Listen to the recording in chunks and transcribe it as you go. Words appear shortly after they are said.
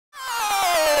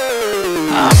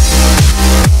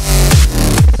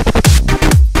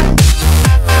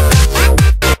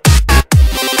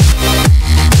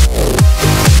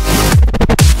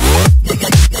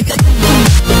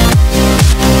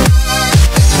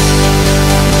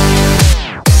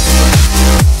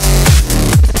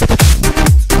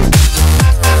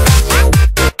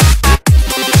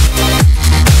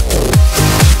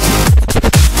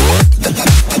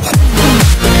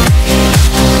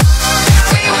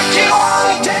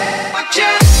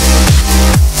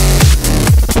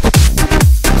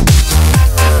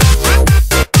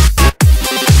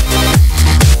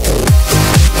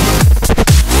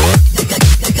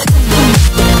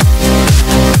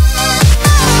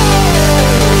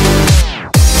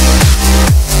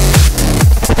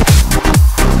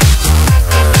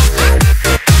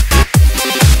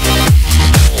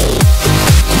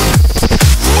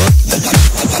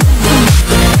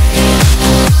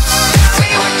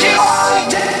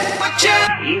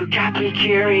me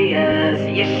curious.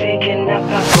 You're shaking up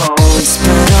my bones.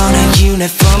 Put on a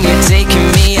uniform, you're taking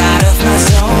me out of my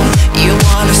zone. You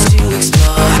want us to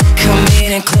explore, come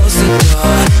in and close the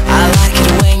door. I like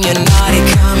it when you're naughty,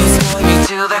 come and spoil me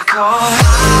to the core.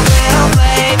 I will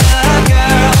play the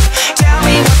girl, tell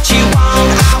me what you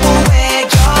want, I will wear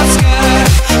your skirt.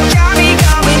 Got me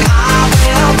going, I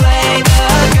will play the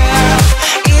girl,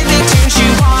 if it turns you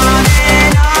on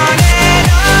and on and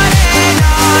on and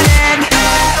on and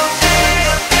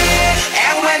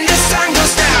and when the sun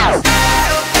goes down,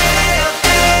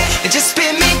 just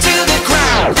spin me to the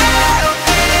ground,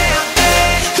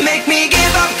 make me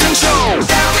give up control.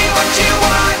 Tell me what you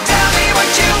want, tell me what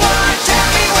you want, tell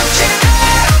me what you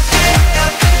want.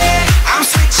 I'm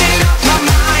switching up my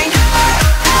mind,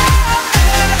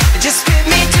 just spin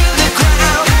me to the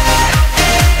ground,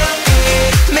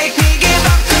 make me give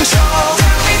up control.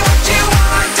 Tell me what you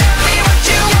want, tell me what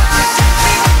you want, tell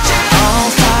me what you want.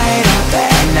 All fired up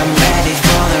and I'm ready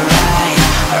for the ride.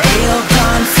 Real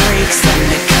gun freaks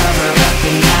undercover up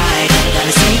the night.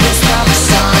 Gotta see the stop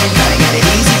sign, gotta get it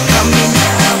easy from me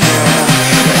now, girl.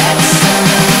 That'll send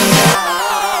me out.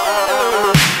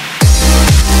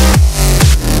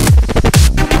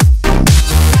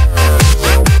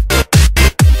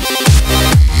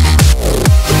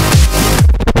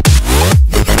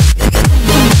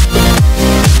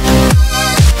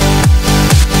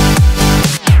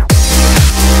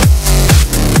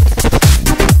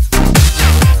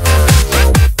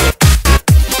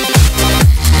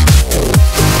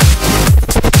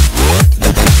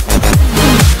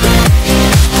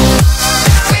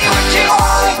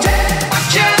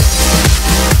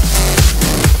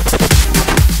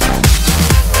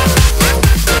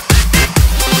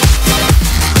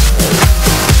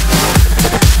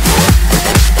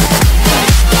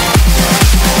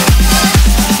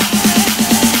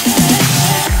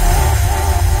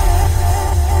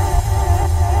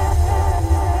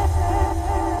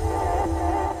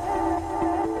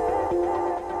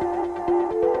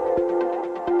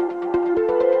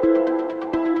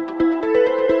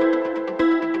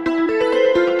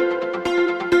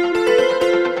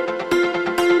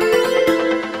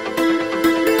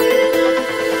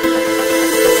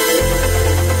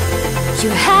 You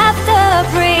have the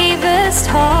bravest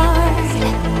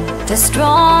heart, the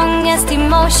strongest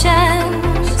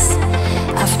emotions.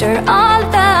 After all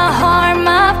the harm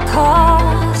I've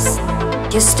caused,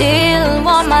 you still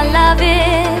want my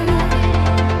loving.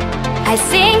 I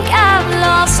think I've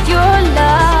lost your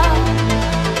love.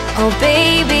 Oh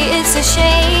baby, it's a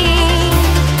shame,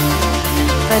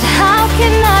 but how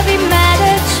can I be mad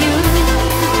at you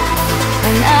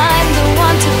when I'm the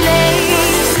one to blame?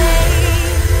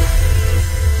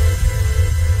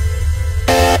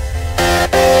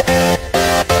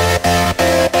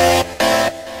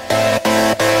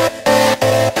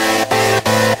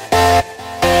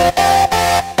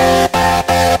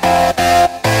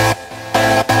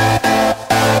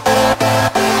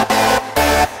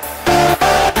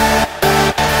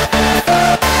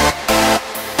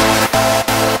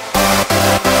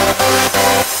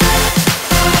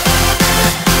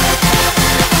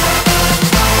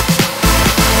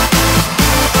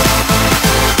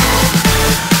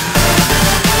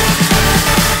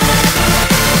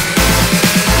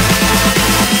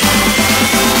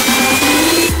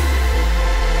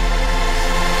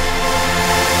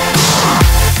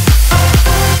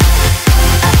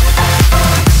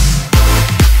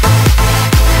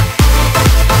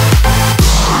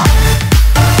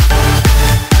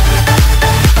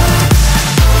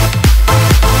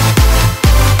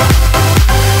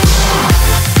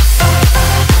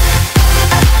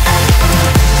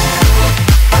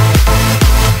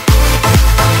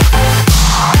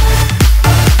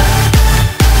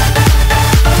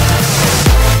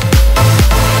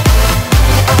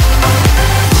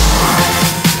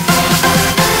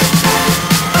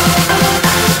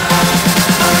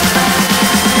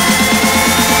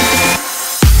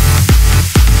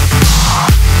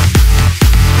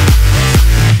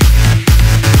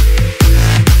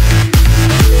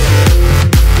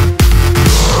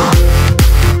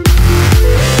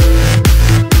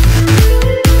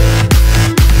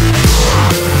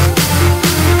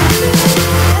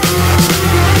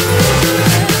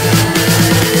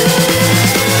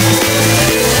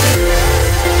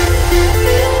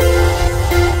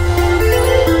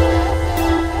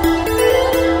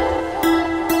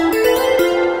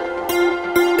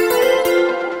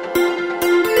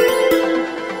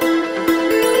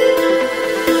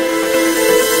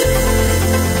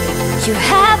 You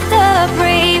have the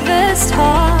bravest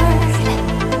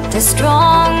heart, the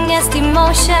strongest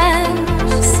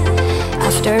emotions.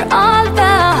 After all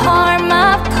the harm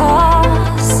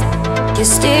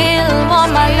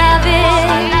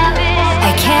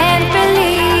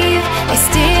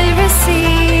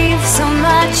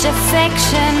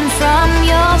from